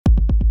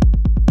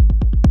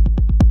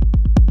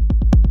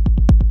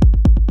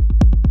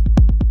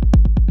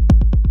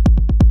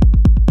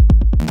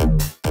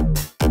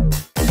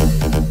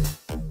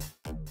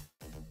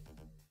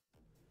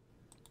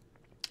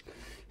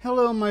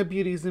my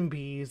beauties and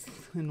bees,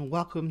 and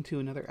welcome to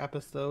another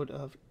episode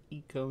of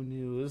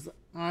EcoNews.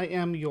 I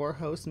am your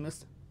host,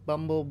 Miss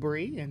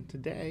Bumblebee, and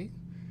today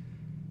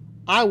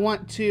I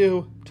want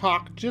to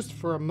talk just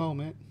for a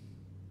moment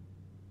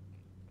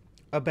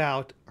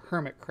about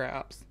hermit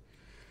crabs.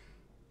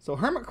 So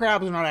hermit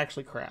crabs are not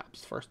actually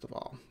crabs, first of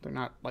all. They're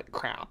not like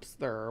crabs.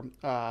 They're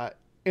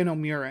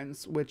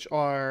inomurans, which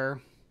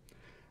are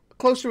a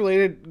close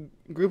related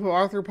group of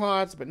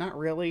arthropods, but not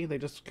really. They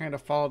just kind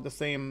of followed the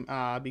same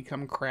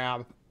become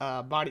crab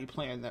body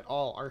plan that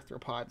all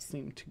arthropods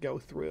seem to go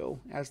through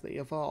as they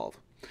evolve.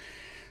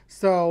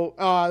 So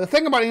the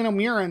thing about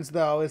inomurans,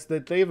 though, is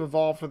that they've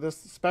evolved for this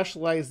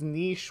specialized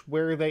niche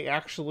where they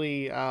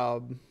actually where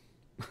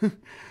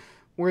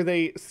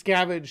they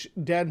scavenge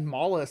dead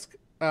mollusk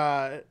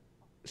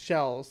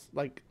shells,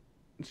 like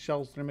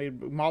shells that are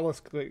made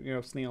mollusk,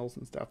 snails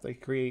and stuff. They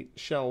create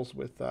shells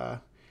with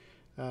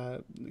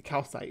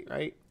calcite,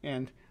 right?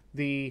 And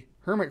the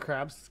hermit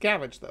crabs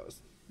scavenge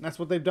those. And that's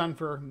what they've done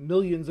for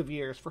millions of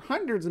years, for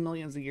hundreds of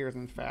millions of years,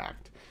 in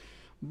fact.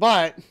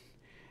 But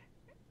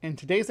in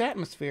today's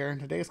atmosphere, in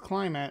today's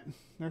climate,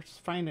 they're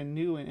just finding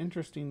new and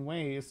interesting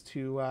ways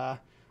to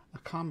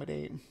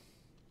accommodate.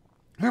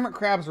 Hermit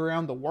crabs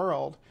around the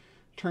world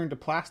turn to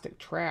plastic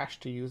trash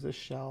to use as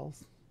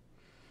shells.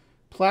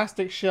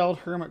 Plastic-shelled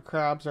hermit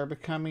crabs are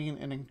becoming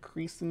an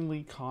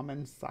increasingly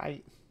common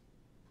sight.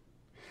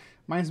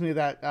 Reminds me of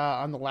that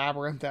on the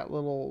labyrinth, that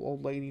little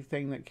old lady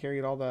thing that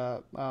carried all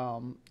the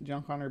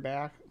junk on her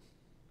back.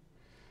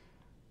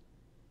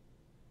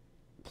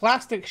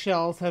 Plastic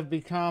shells have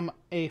become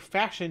a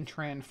fashion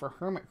trend for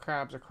hermit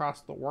crabs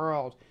across the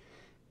world.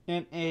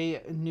 In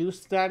a new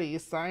study,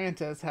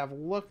 scientists have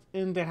looked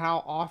into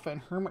how often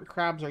hermit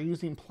crabs are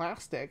using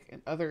plastic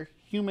and other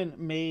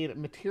human-made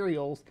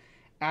materials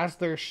as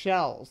their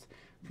shells,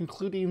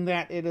 concluding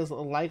that it is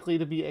likely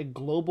to be a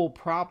global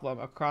problem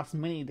across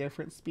many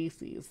different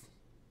species.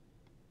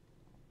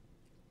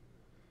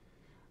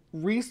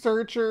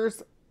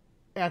 Researchers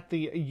at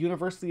the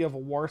University of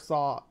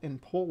Warsaw in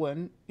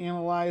Poland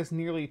analyzed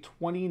nearly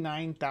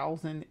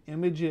 29,000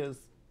 images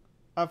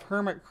of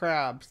hermit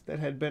crabs that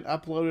had been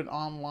uploaded to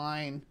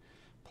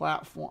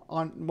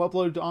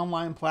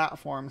online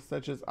platforms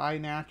such as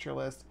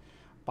iNaturalist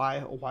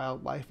by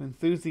wildlife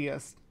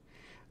enthusiasts.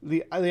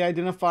 They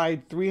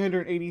identified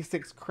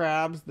 386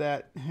 crabs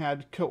that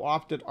had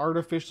co-opted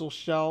artificial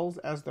shells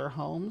as their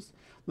homes.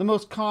 The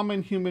most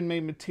common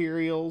human-made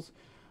materials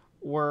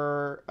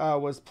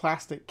was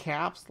plastic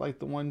caps, like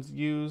the ones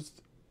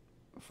used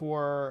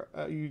for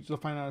you'll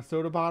find on a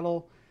soda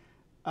bottle,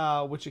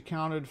 which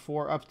accounted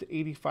for up to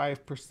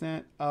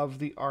 85% of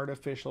the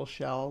artificial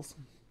shells.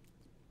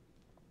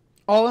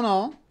 All in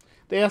all,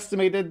 they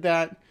estimated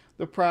that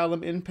the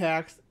problem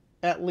impacts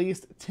at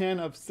least 10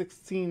 of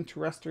 16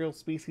 terrestrial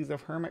species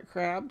of hermit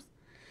crabs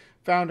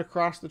found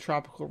across the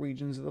tropical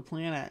regions of the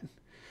planet.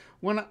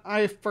 When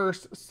I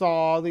first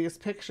saw these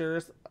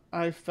pictures,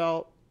 I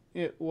felt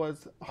it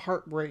was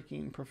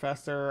heartbreaking.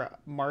 Professor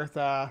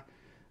Martha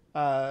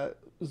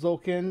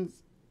Zolkins,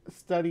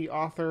 study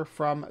author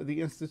from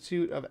the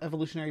Institute of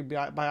Evolutionary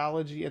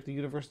Biology at the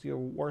University of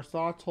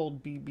Warsaw,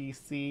 told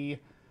BBC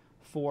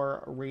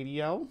 4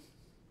 Radio.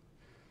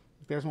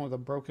 There's one with a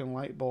broken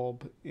light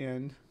bulb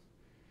and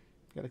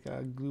got like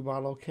a glue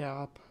bottle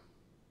cap.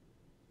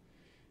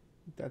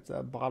 That's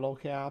a bottle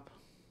cap.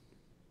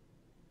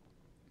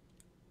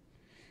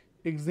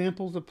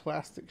 Examples of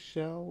plastic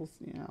shells.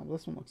 Yeah,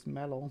 this one looks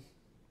metal.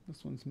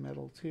 This one's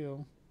metal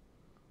too.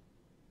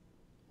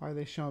 Why are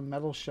they showing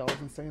metal shells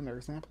and saying they're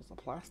examples of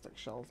plastic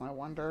shells, I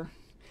wonder?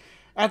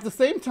 At the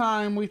same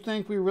time, we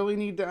think we really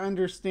need to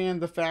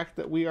understand the fact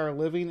that we are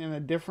living in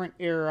a different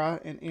era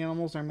and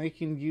animals are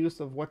making use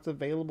of what's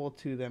available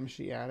to them,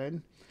 she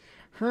added.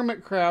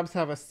 Hermit crabs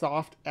have a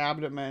soft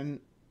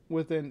abdomen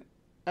with an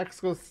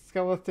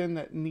exoskeleton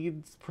that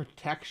needs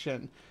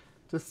protection.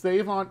 To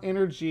save on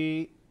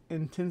energy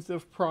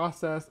intensive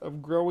process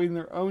of growing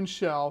their own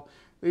shell,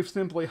 they've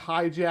simply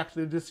hijacked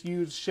the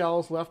disused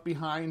shells left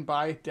behind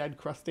by dead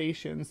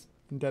crustaceans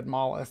and dead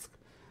mollusks.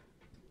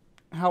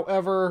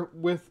 However,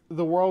 with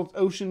the world's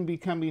ocean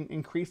becoming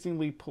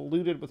increasingly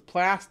polluted with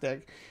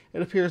plastic,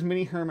 it appears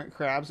many hermit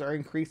crabs are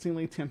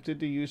increasingly tempted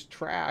to use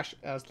trash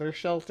as their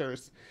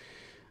shelters.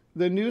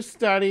 The new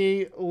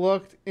study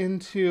looked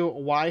into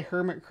why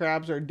hermit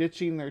crabs are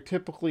ditching their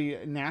typically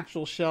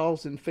natural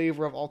shells in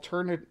favor of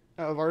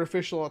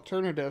artificial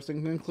alternatives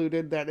and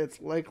concluded that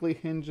it likely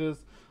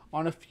hinges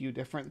on a few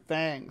different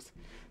things.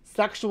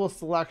 Sexual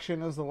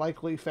selection is a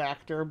likely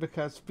factor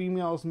because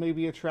females may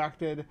be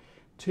attracted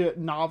to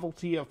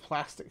novelty of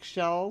plastic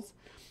shells.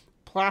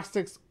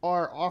 Plastics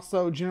are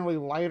also generally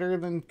lighter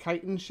than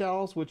chitin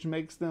shells, which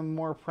makes them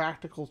more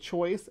practical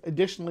choice.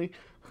 Additionally,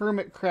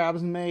 hermit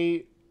crabs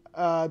may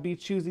be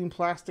choosing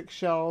plastic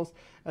shells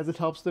as it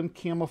helps them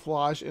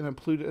camouflage in a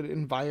polluted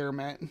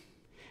environment.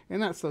 Isn't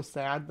that so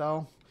sad,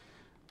 though?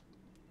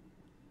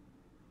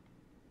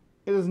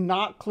 It is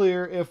not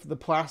clear if the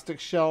plastic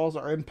shells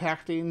are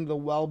impacting the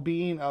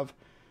well-being of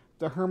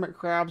the hermit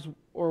crabs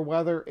or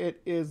whether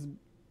it is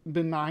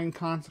benign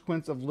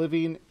consequence of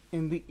living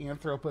in the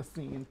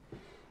Anthropocene.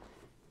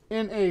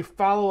 In a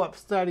follow-up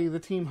study, the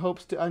team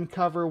hopes to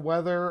uncover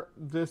whether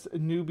this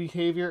new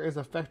behavior is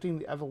affecting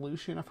the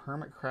evolution of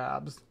hermit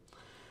crabs.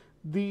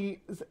 These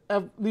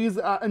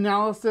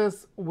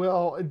analysis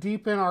will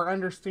deepen our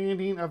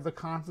understanding of the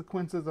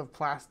consequences of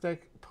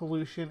plastic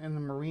pollution in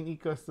the marine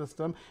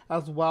ecosystem,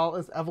 as well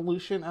as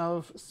evolution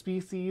of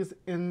species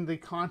in the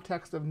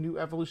context of new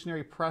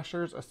evolutionary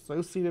pressures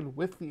associated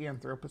with the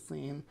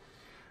Anthropocene.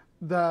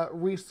 The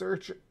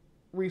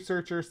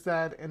researcher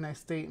said in a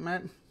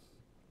statement,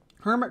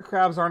 "Hermit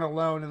crabs aren't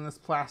alone in this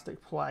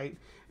plastic plight.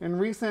 In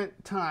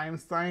recent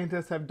times,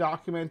 scientists have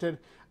documented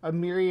a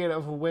myriad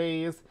of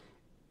ways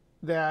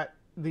that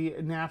the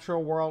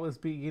natural world is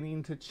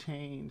being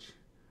changed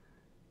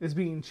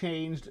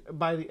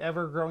by the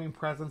ever-growing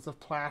presence of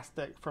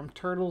plastic, from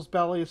turtles'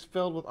 bellies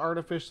filled with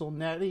artificial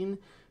netting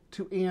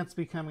to ants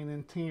becoming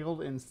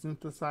entangled in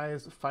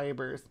synthesized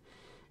fibers.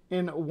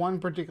 In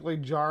one particularly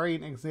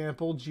jarring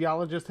example,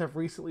 geologists have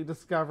recently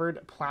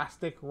discovered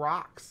plastic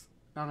rocks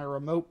on a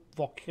remote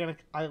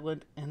volcanic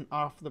island and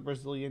off the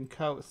Brazilian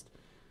coast."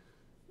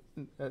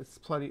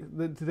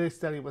 Today's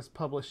study was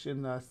published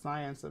in the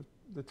Science of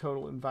the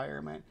Total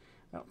Environment.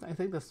 I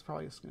think this is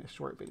probably just going to be a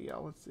short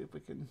video. Let's see if we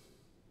can.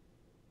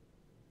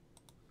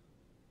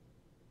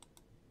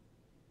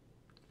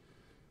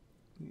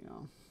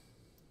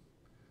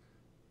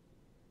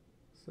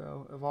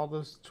 So of all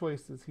those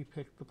choices, he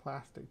picked the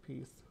plastic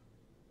piece.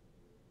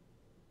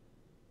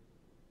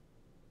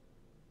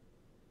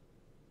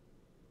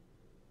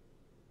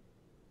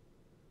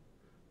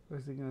 Or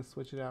is he going to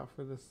switch it out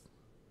for this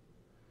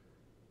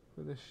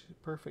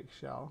perfect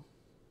shell?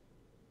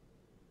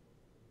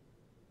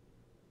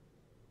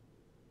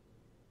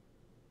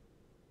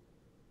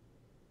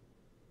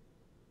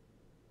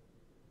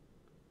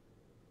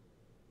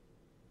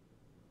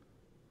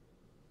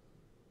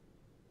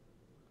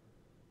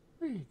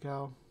 There you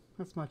go.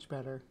 That's much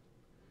better.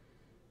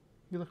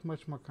 You look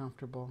much more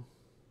comfortable.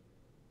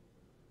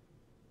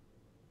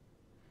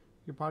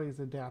 Your body's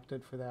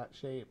adapted for that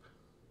shape.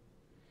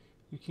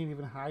 You can't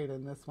even hide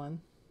in this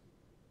one.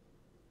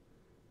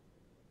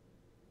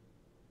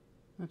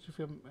 Don't you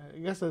feel? I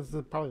guess it's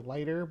probably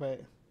lighter,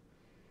 but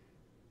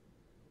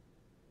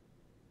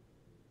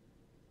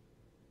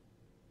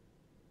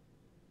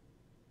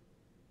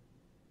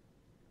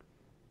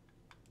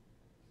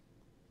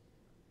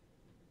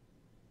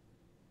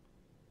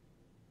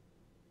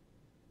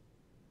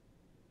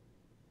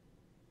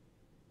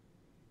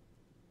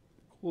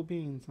cool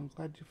beans. I'm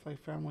glad you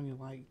found one you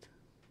liked.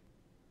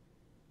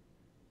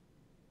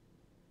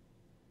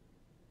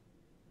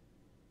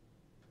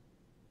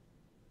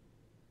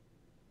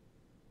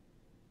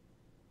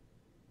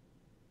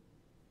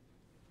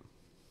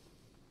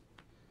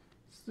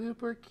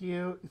 Super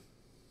cute.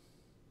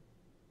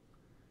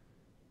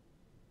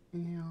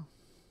 Yeah.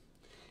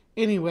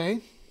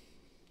 Anyway,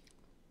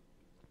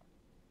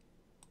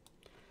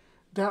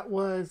 that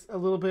was a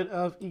little bit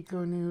of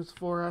EcoNews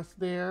for us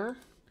there.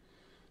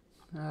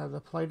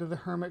 The plight of the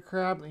hermit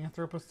crab, the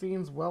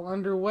Anthropocene's well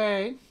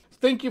underway.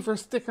 Thank you for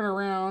sticking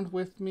around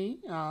with me.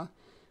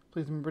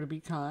 Please remember to be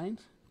kind.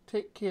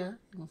 Take care.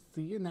 We'll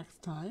see you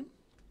next time.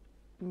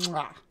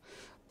 Mwah.